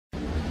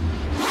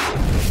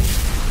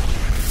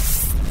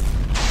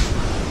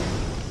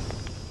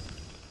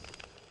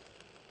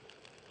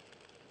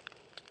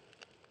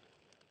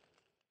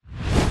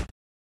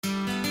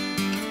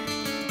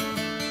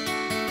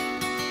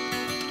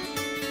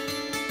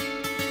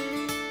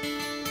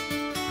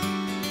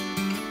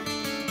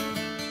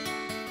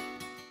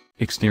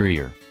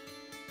Exterior.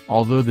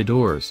 Although the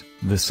doors,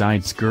 the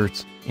side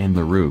skirts, and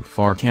the roof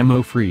are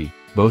camo-free,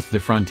 both the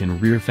front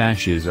and rear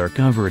fascias are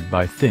covered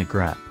by thick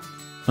wrap.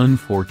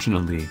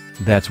 Unfortunately,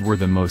 that's where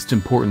the most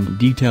important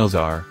details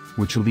are,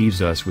 which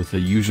leaves us with the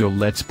usual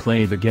let's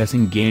play the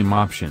guessing game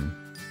option.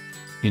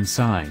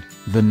 Inside,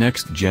 the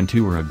next-gen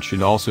Touareg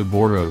should also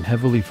borrow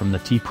heavily from the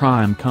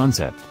T-Prime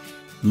concept.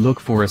 Look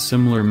for a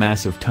similar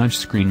massive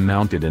touchscreen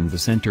mounted in the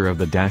center of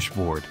the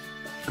dashboard.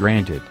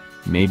 Granted,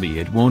 maybe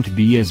it won't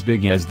be as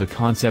big as the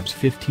concept's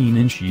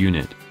 15-inch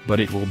unit, but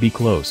it will be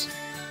close.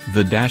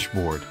 The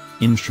dashboard,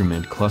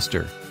 instrument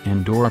cluster,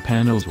 and door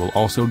panels will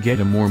also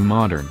get a more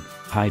modern,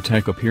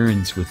 high-tech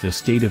appearance with the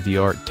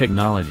state-of-the-art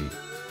technology.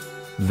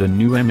 The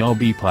new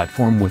MLB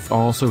platform will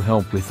also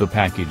help with the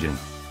packaging.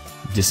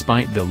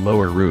 Despite the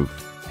lower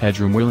roof,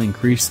 headroom will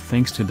increase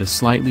thanks to the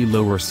slightly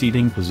lower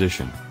seating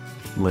position.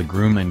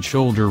 Legroom and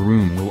shoulder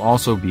room will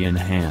also be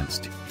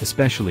enhanced,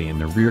 especially in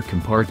the rear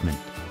compartment.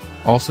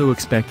 Also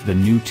expect the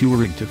new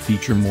Touareg to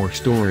feature more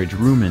storage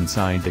room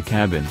inside the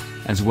cabin,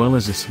 as well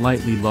as a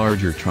slightly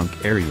larger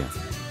trunk area.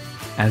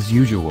 As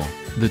usual,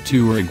 the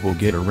Touareg will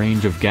get a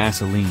range of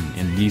gasoline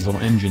and diesel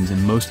engines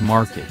in most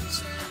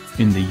markets.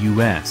 In the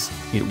US,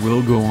 it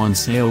will go on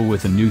sale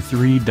with a new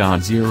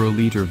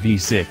 3.0-liter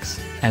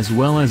V6, as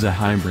well as a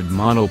hybrid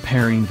model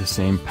pairing the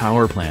same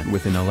power plant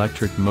with an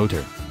electric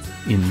motor.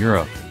 In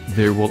Europe,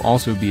 there will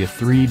also be a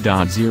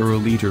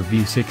 3.0-liter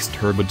V6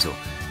 turbodiesel.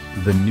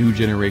 The new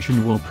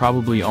generation will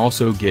probably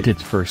also get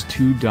its first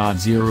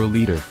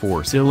 2.0-liter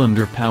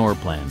four-cylinder power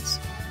plants.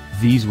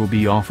 These will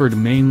be offered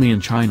mainly in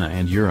China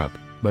and Europe,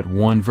 but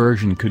one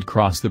version could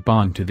cross the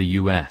pond to the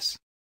US.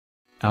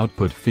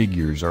 Output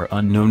figures are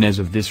unknown as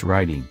of this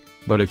writing,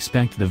 but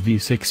expect the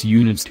V6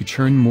 units to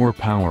churn more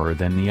power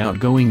than the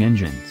outgoing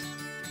engines.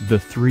 The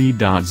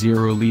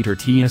 3.0-liter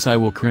TSI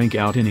will crank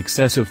out in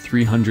excess of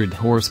 300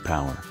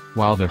 horsepower,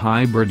 while the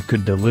hybrid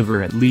could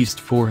deliver at least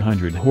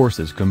 400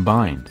 horses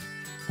combined.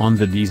 On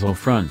the diesel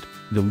front,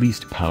 the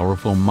least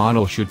powerful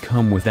model should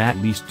come with at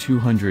least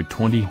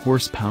 220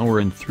 horsepower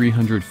and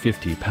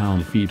 350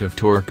 pound-feet of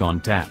torque on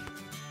tap.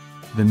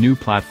 The new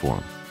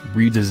platform,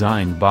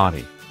 redesigned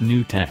body,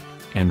 new tech,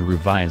 and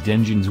revised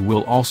engines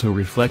will also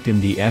reflect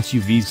in the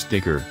SUV's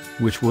sticker,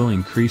 which will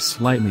increase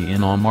slightly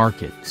in all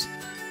markets.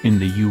 In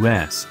the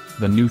US,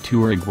 the new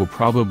Touareg will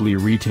probably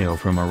retail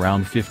from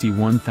around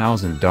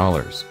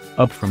 $51,000,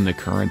 up from the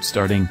current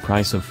starting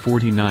price of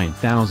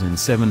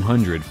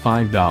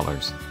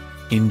 $49,705.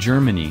 In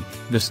Germany,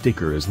 the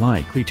sticker is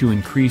likely to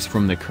increase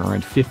from the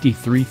current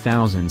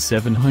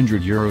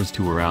 €53,700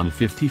 to around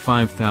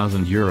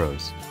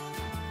 €55,000.